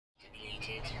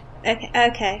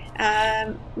Okay.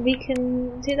 We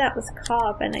can do that with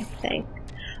carbon, I think.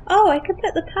 Oh, I could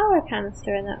put the power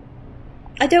canister in it.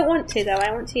 I don't want to though,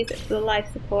 I want to use it for the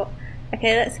life support.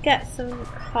 Okay, let's get some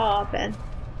carbon.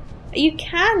 You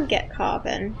can get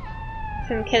carbon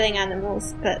from killing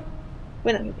animals, but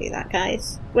we're not going to do that,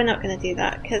 guys. We're not going to do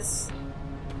that, because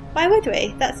why would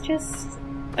we? That's just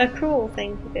a cruel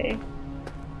thing to do.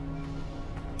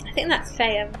 I think that's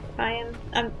Fayum.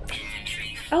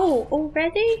 Oh,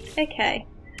 already? Okay.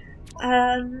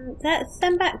 Let's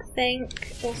send back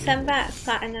zinc, we'll send back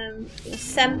platinum, we'll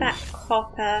send back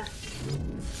copper.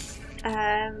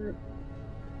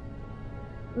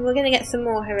 We're gonna get some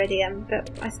more iridium, but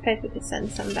I suppose we could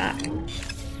send some back.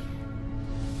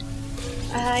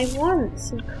 I want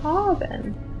some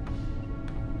carbon.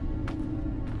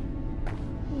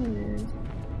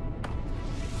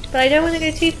 But I don't want to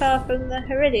go too far from the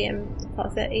iridium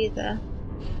deposit either.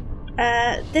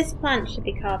 This plant should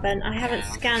be carbon. I haven't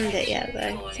scanned it yet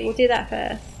though, so we'll do that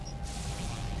first.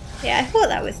 Yeah, I thought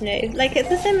that was new. Like, it's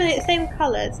the same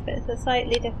colours, but it's a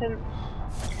slightly different...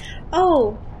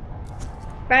 Oh!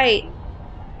 Right.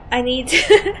 I need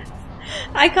to...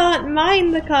 I can't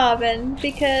mine the carbon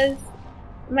because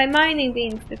my mining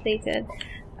beam's depleted.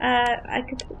 I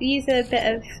could use a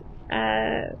bit of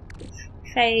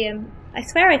Fayum. I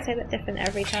swear I say that different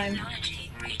every time.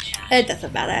 It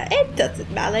doesn't matter. It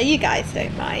doesn't matter. You guys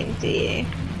don't mind, do you?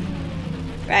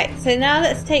 Right, so now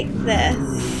let's take this.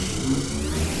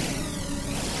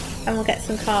 And we'll get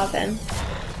some carbon.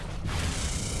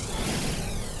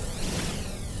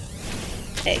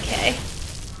 Okay.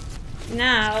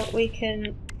 Now we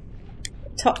can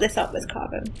top this up with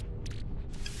carbon.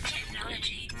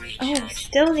 Oh,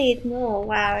 still need more.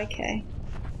 Wow, okay.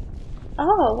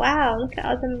 Oh, wow, look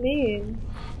at the moon.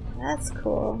 That's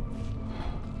cool.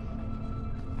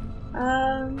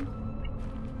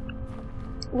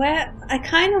 Where I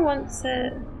kind of want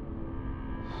to...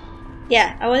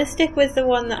 Yeah, I want to stick with the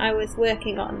one that I was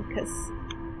working on, because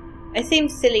it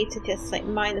seems silly to just like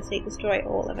mindlessly destroy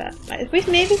all of it. Like, if we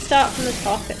maybe start from the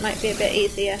top, it might be a bit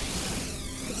easier to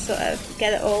sort of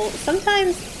get it all.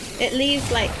 Sometimes it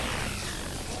leaves like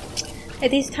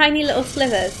these tiny little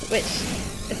slivers, which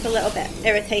is a little bit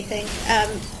irritating.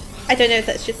 I don't know if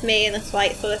that's just me and a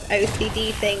slight sort of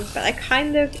OCD thing, but I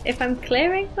kind of, if I'm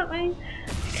clearing something,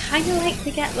 I kind of like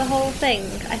to get the whole thing.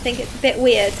 I think it's a bit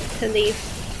weird to leave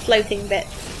floating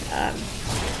bits. I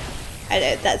don't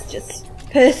know, that's just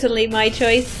personally my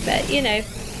choice, but you know,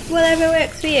 whatever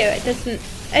works for you. It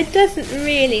doesn't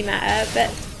really matter, but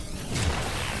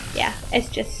yeah, it's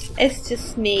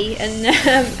just me and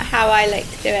how I like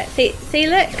to do it. See,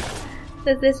 look,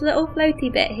 there's this little floaty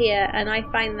bit here, and I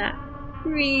find that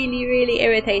really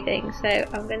irritating, so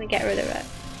I'm gonna get rid of it.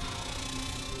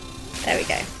 There we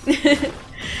go.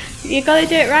 You gotta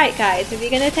do it right, guys. If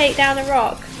you're gonna take down a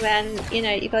rock, then you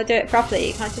know you gotta do it properly.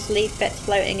 You can't just leave bits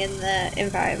floating in the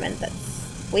environment.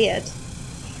 That's weird.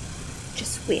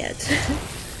 Just weird.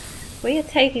 We are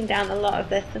taking down a lot of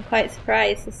this. I'm quite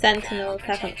surprised the sentinels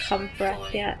haven't come for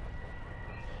us yet.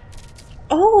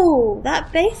 Oh,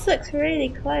 that base looks really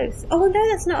close. Oh no,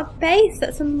 that's not a base,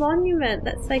 that's a monument.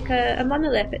 That's like a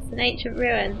monolith, it's an ancient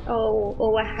ruin.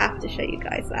 Oh, I have to show you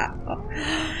guys that. Oh.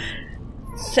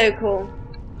 So cool.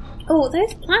 Oh,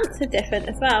 those plants are different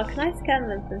as well. Can I scan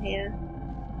them from here?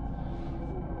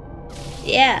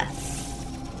 Yes.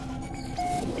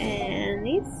 And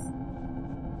these?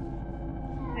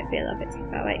 Might be a little bit too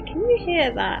far away. Can you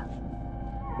hear that?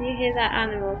 Can you hear that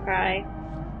animal cry?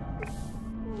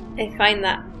 I find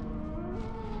that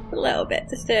a little bit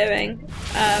disturbing.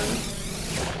 I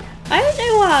don't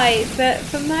know why, but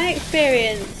from my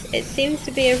experience, it seems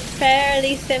to be a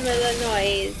fairly similar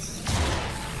noise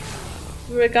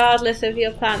regardless of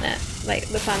your planet, like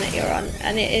the planet you're on,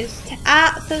 and it is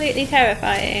absolutely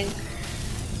terrifying.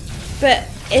 But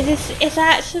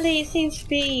it seems to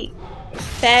be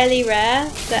fairly rare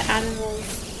that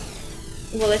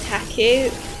animals will attack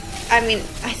you. I mean,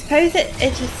 I suppose it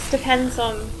just depends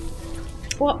on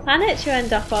what planet you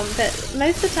end up on, but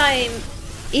most of the time,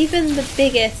 even the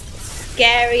biggest,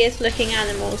 scariest looking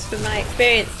animals from my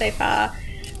experience so far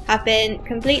have been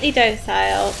completely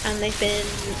docile, and they've been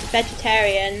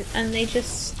vegetarian, and they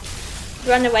just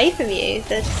run away from you.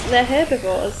 They're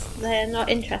herbivores, they're not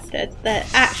interested, they're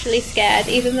actually scared.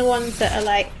 Even the ones that are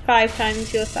like 5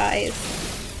 times your size,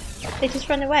 they just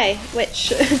run away, which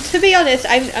to be honest,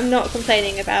 I'm not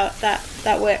complaining about.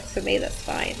 That works for me, that's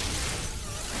fine.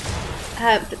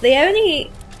 But the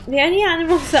only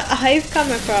animals that I've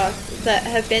come across that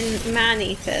have been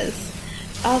man-eaters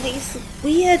are these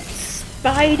weird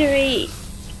spidery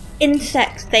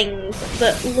insects things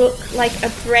that look like a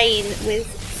brain with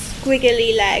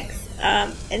squiggly legs.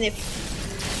 And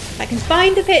if I can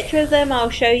find a picture of them, I'll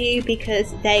show you,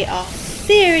 because they are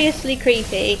seriously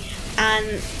creepy.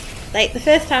 And like the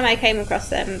first time I came across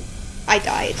them, I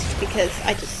died because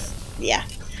I just, yeah,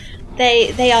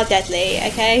 they are deadly.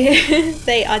 Okay,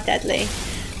 they are deadly.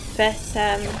 But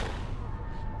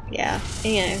yeah,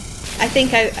 you know, I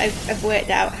think I've worked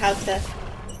out how to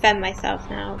defend myself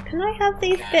now. Can I have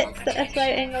these bits that are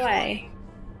floating away?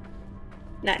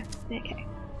 No. Okay.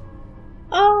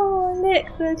 Oh,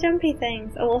 look, the jumpy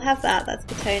things. Oh, we'll have that. That's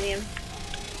plutonium.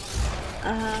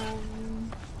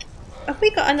 Have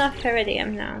we got enough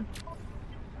iridium now?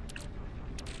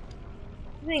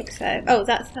 I think so. Oh,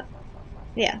 that's...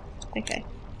 yeah, okay.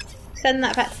 Send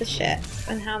that back to the ship.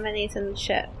 And how many is in the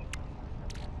ship?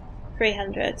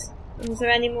 300. Was there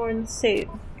any more in the suit?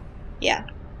 Yeah.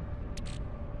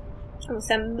 I'll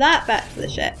send that back to the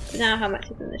ship. Now how much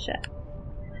is in the ship?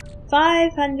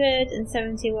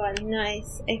 571.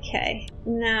 Nice. Okay.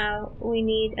 Now we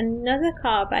need another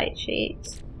carbide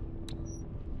sheet.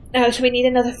 Oh, so we need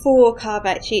another 4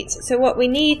 carbide sheets. So what we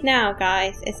need now,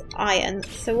 guys, is iron.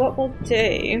 So what we'll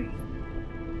do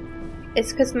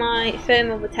is, because my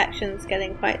thermal protection's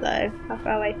getting quite low. How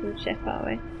far away from the ship are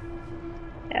we?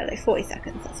 Yeah, like 40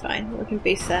 seconds. That's fine. We can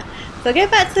boost that. So I'll go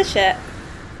back to the ship,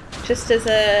 just as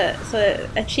a sort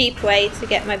of a cheap way to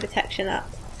get my protection up.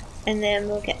 And then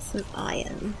we'll get some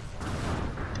iron.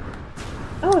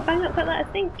 Oh, have I not got that, I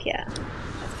think, yet?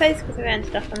 I suppose because we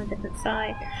ended up on a different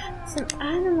side. Some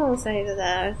animals over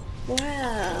there as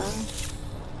well.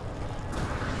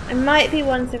 It might be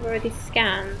ones I've already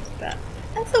scanned, but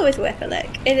that's always worth a look.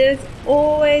 It is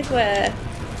always worth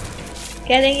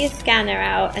getting your scanner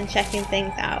out and checking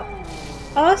things out.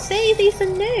 Oh, see, these are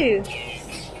new.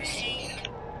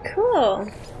 Cool.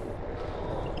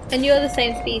 And you're the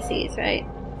same species, right?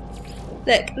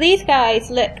 Look, these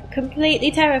guys look completely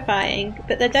terrifying,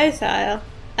 but they're docile,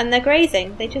 and they're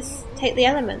grazing. They just take the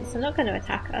elements. They're not going to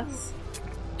attack us.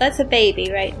 That's a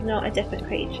baby, right? Not a different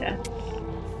creature.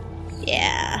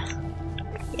 Yeah.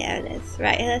 Yeah, it is.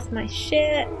 Right, here's my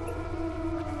ship.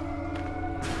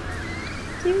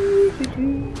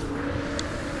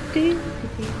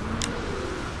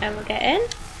 And we'll get in,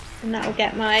 and that will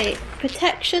get my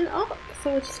protection up,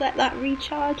 so we'll just let that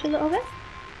recharge a little bit.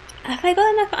 Have I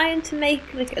got enough iron to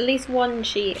make like at least 1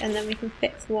 sheet, and then we can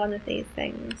fix one of these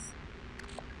things?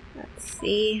 Let's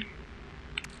see.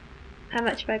 How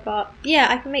much have I got? Yeah,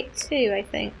 I can make 2, I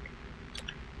think.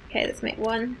 Okay, let's make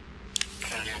 1.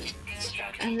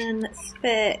 And then let's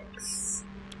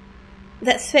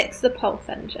fix the pulse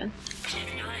engine.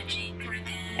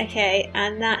 Okay,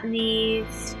 and that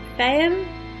needs Phaeum?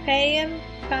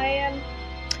 I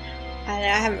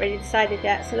haven't really decided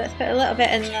yet, so let's put a little bit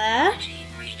in there.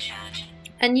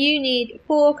 And you need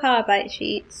 4 carbide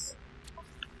sheets,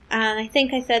 and I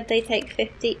think I said they take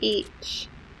 50 each.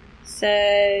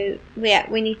 So yeah,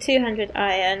 we need 200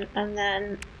 iron, and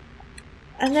then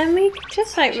we're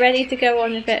just like ready to go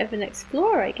on a bit of an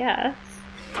explore, I guess.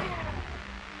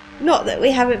 Not that we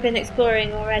haven't been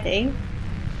exploring already.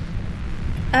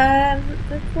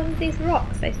 There's one of these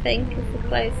rocks, I think, is the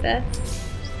closest.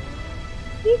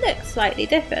 You look slightly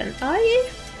different, are you?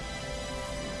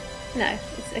 No,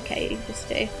 it's okay, you just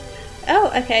do.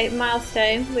 Oh, okay,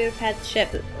 milestone. We repaired the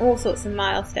ship. All sorts of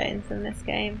milestones in this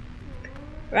game.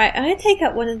 Right, I'm going to take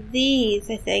out one of these,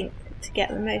 I think, to get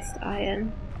the most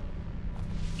iron.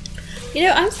 You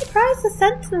know, I'm surprised the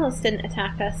sentinels didn't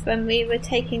attack us when we were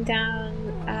taking down...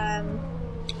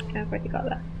 I've already got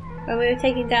that. When we were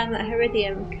taking down that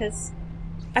iridium, because...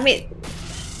 I mean...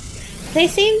 They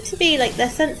seem to be, like, their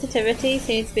sensitivity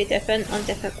seems to be different on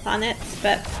different planets,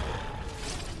 but...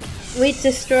 We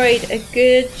destroyed a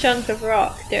good chunk of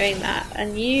rock doing that,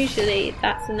 and usually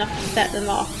that's enough to set them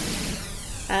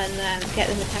off and get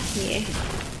them attacking you.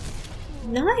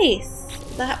 Nice!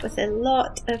 That was a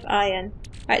lot of iron.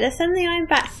 Right, let's send the iron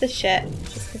back to the ship,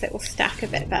 just because it will stack a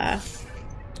bit better.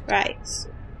 Right,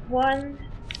 1,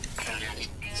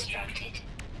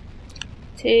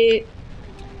 2.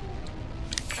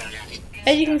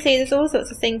 As you can see, there's all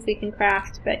sorts of things we can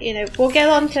craft, but you know, we'll get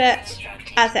on to it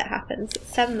as it happens.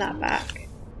 Let's send that back.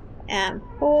 And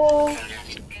 4.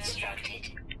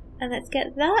 And let's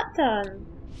get that done.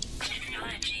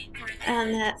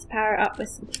 And let's power it up with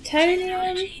some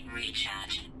plutonium.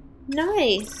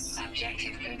 Nice.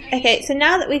 Okay, so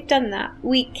now that we've done that,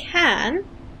 we can,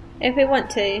 if we want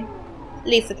to,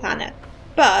 leave the planet.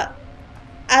 But,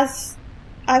 as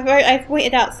I've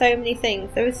pointed out so many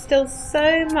things, there is still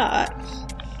so much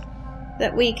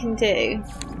that we can do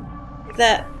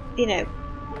that, you know,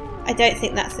 I don't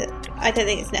think that's I don't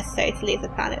think it's necessary to leave the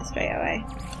planet straight away.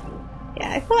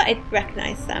 Yeah, I thought I'd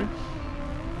recognise them.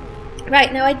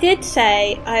 Right, now I did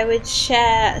say I would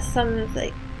share some of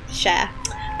the...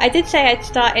 I did say I'd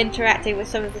start interacting with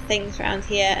some of the things around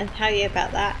here and tell you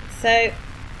about that. So,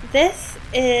 this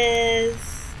is...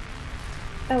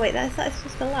 Oh wait, that's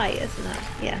just a light, isn't it?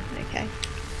 Yeah, okay.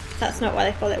 That's not what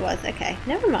I thought it was. Okay,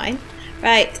 never mind.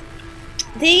 Right,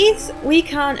 these we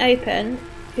can't open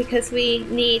because we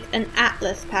need an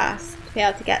Atlas pass to be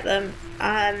able to get them.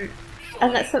 And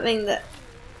that's something that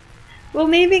we'll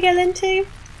maybe get into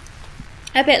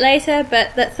a bit later,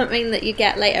 but that's something that you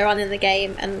get later on in the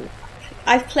game. And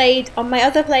I've played, on my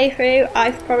other playthrough,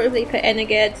 I've probably put in a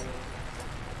good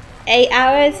 8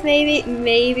 hours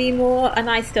maybe more, and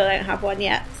I still don't have one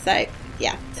yet, so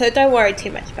yeah, so don't worry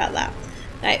too much about that.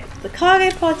 Right, the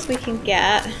cargo pods we can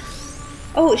get.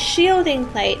 Oh, shielding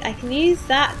plate, I can use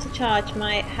that to charge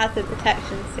my hazard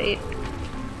protection suit,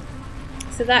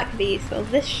 so that could be useful.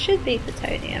 This should be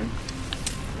plutonium.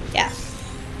 Yeah.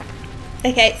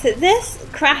 Okay, so this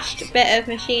crashed bit of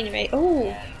machinery.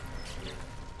 Oh,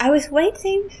 I was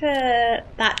waiting for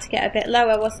that to get a bit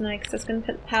lower, wasn't I, because I was going to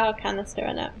put the power canister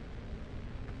in it.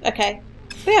 Okay,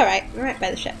 we're alright, we're right by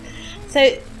the ship.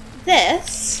 So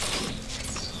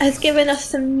this has given us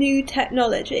some new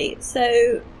technology,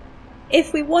 so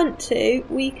if we want to,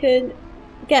 we can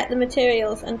get the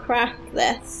materials and craft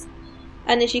this.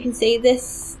 And as you can see,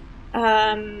 this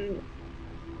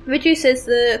reduces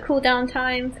the cooldown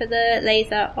time for the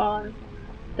laser on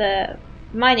the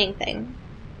mining thing.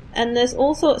 And there's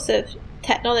all sorts of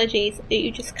technologies that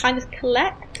you just kind of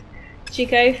collect as you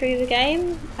go through the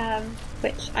game,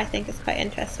 which I think is quite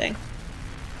interesting.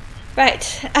 Right,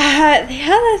 the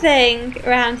other thing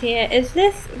around here is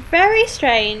this very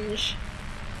strange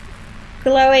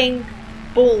glowing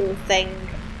ball thing.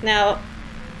 Now,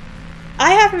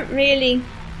 I haven't really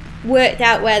worked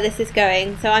out where this is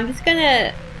going, so I'm just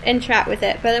gonna interact with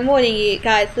it, but I'm warning you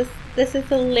guys, this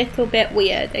is a little bit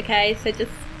weird, okay? So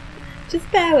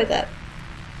just bear with it.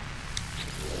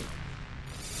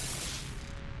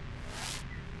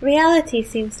 Reality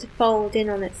seems to fold in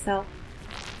on itself.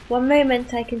 One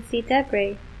moment I can see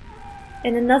debris,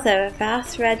 in another a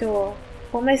vast red orb,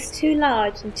 almost too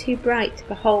large and too bright to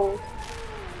behold.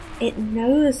 It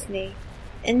knows me,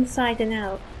 inside and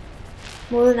out,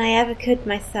 more than I ever could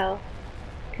myself.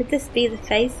 Could this be the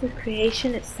face of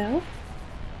creation itself?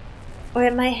 Or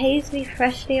in my hazily,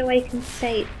 freshly awakened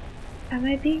state, am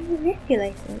I being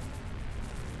manipulated?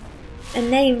 A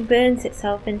name burns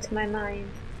itself into my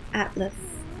mind, Atlas,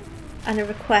 and a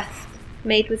request,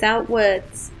 made without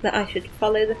words, that I should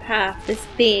follow the path this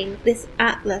being, this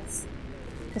Atlas,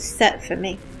 has set for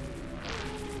me.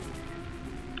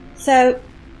 So,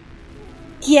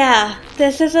 yeah,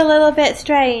 this is a little bit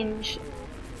strange.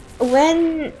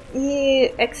 When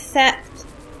you accept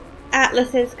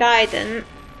Atlas's guidance,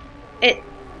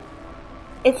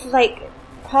 it's like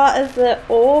part of the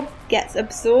orb gets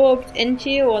absorbed into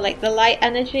you, or like the light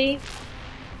energy,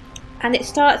 and it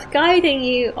starts guiding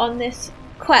you on this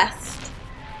quest.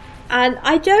 And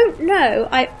I don't know,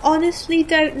 I honestly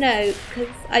don't know,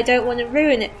 because I don't want to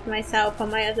ruin it for myself on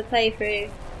my other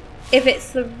playthrough, if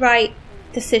it's the right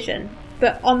decision.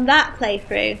 But on that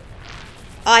playthrough,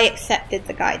 I accepted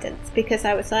the guidance, because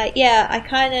I was like, yeah, I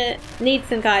kind of need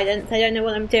some guidance, I don't know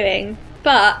what I'm doing,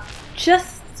 but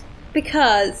just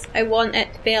because I want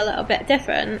it to be a little bit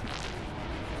different,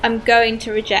 I'm going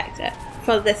to reject it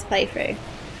for this playthrough.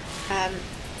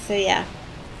 So yeah,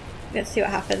 let's see what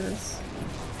happens.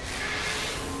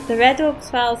 The red orb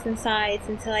swells and sides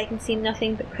until I can see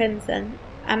nothing but crimson.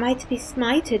 Am I to be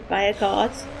smited by a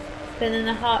god? Then in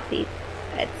a heartbeat,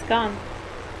 it's gone.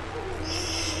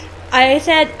 I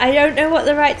said I don't know what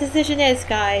the right decision is,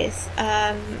 guys.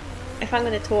 If I'm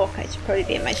going to talk, I should probably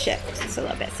be in my ship, because it's a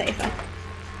little bit safer.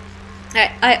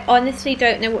 I honestly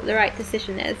don't know what the right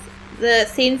decision is. There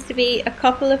seems to be a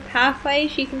couple of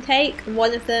pathways you can take, and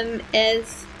one of them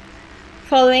is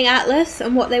following Atlas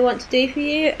and what they want to do for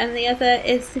you, and the other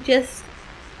is to just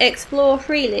explore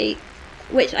freely,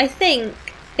 which I think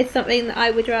is something that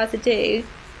I would rather do.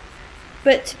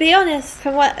 But to be honest,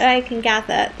 from what I can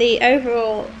gather, the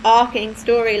overall arcing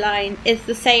storyline is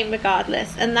the same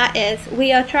regardless, and that is,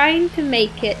 we are trying to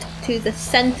make it to the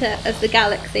centre of the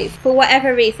galaxy for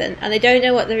whatever reason, and I don't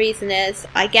know what the reason is.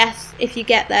 I guess if you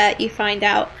get there, you find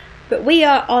out. But we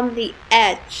are on the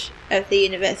edge of the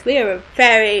universe. We are a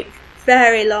very,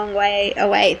 very long way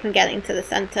away from getting to the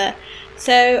centre.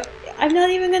 So I'm not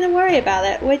even going to worry about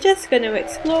it. We're just going to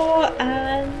explore,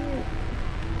 and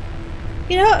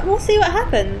you know what, we'll see what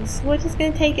happens. We're just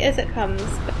going to take it as it comes.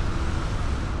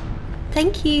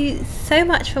 Thank you so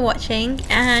much for watching,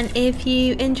 and if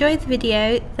you enjoyed the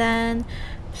video then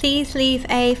please leave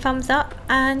a thumbs up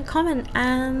and comment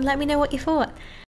and let me know what you thought.